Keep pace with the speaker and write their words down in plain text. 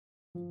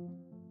So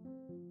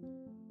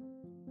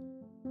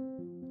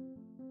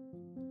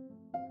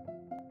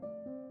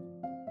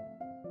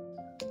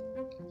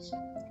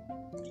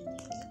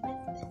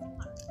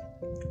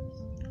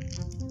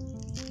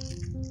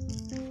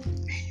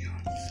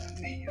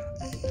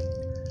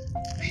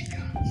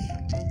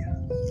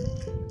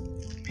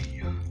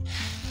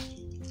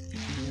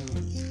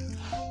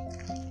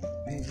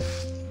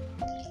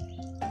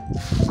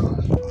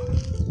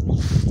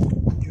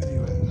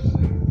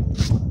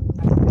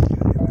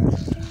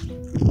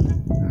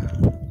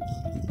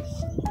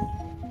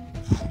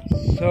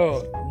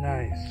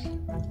nice,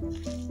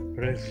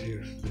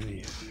 precious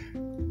trees.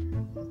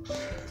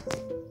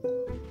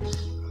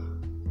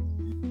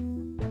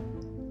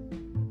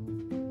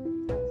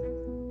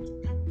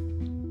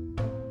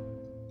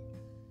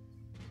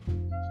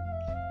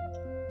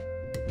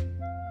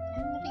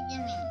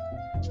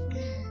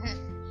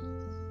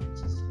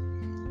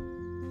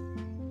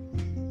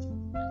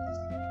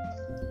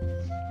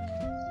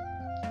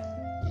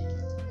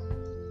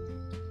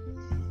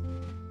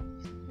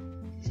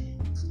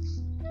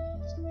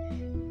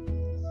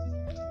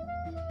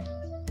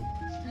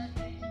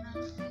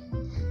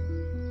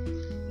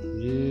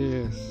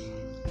 Yes.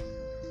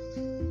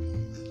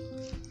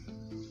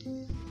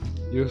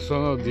 You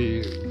saw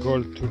the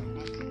gold too.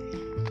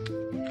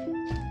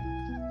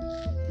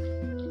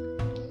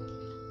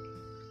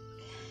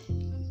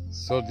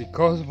 So the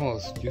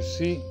cosmos, you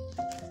see,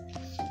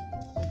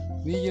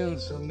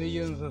 millions and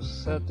millions of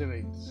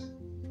satellites.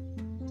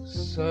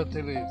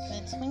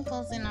 It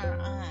twinkles in our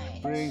eyes.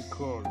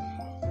 Sprinkles.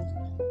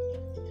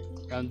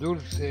 And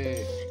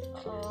dulce,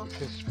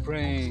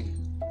 spring,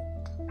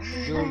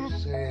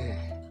 dulce,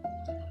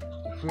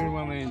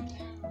 firmament,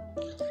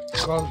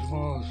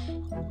 cosmos,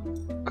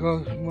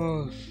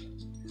 cosmos.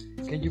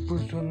 Can you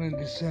put some in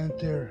the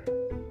center?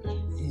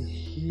 In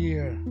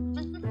here.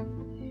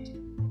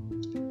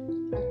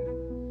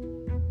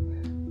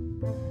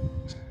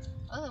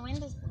 Oh, the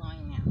wind is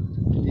blowing now.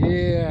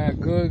 Yeah,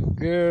 good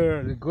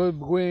girl, good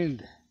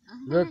wind.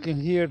 Look in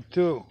here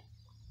too.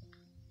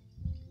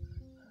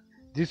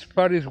 This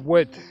part is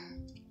wet,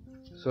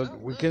 so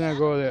we cannot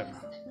go there.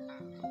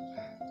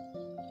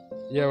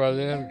 Yeah, but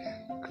there are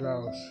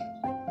clouds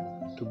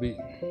to be.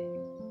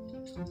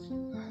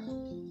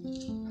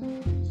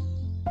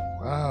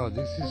 Wow,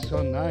 this is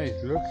so nice.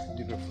 Look,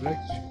 the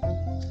reflection.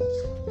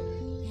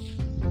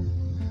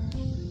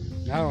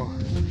 Now,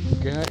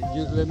 can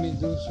you let me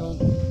do some?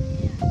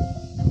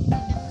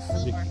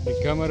 The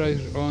camera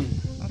is on.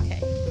 Okay.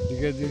 You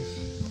get this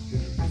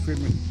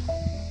filming.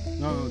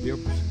 No, the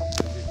opposite.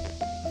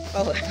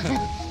 Oh.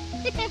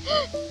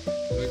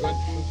 So we're going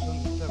to put some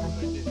stuff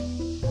like this.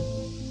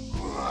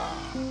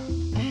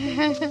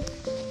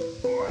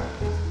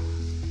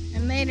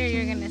 And later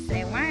you're going to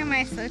say, why am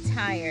I so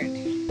tired?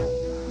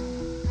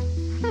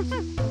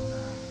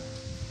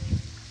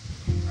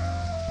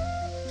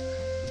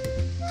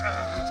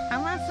 I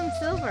want some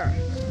silver.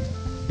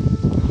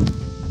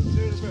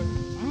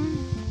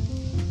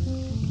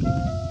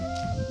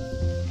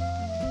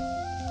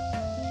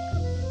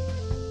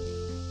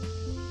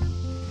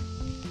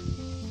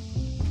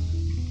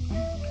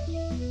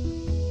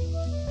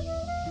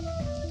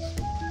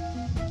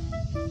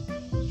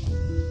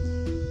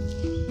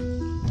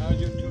 Now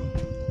you do.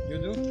 You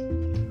do?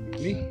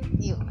 Me?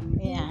 You.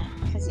 Yeah,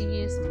 because you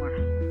use more.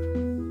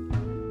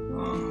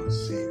 Oh,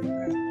 see.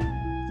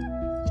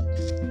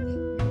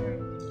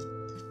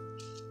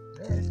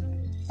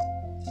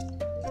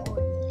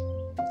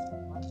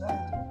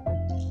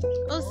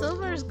 Oh,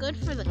 silver is good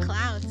for the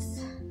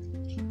clouds.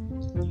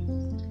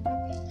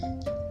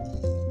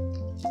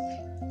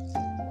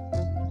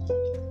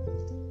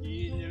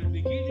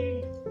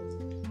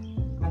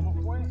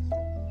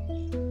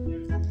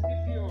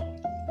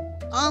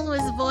 All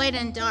was void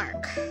and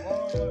dark.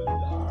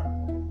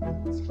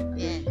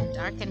 Yeah,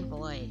 dark and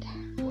void.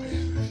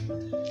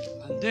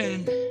 And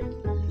then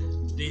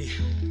the...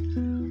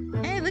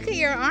 Hey, look at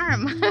your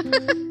arm.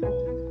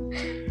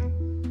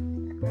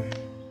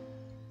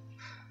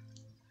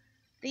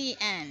 The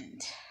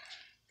end.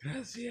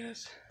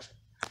 Gracias.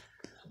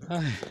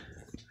 Ay,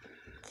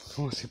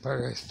 ¿cómo se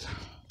paga esto?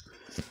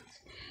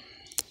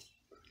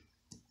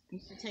 You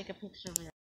should take a picture of it.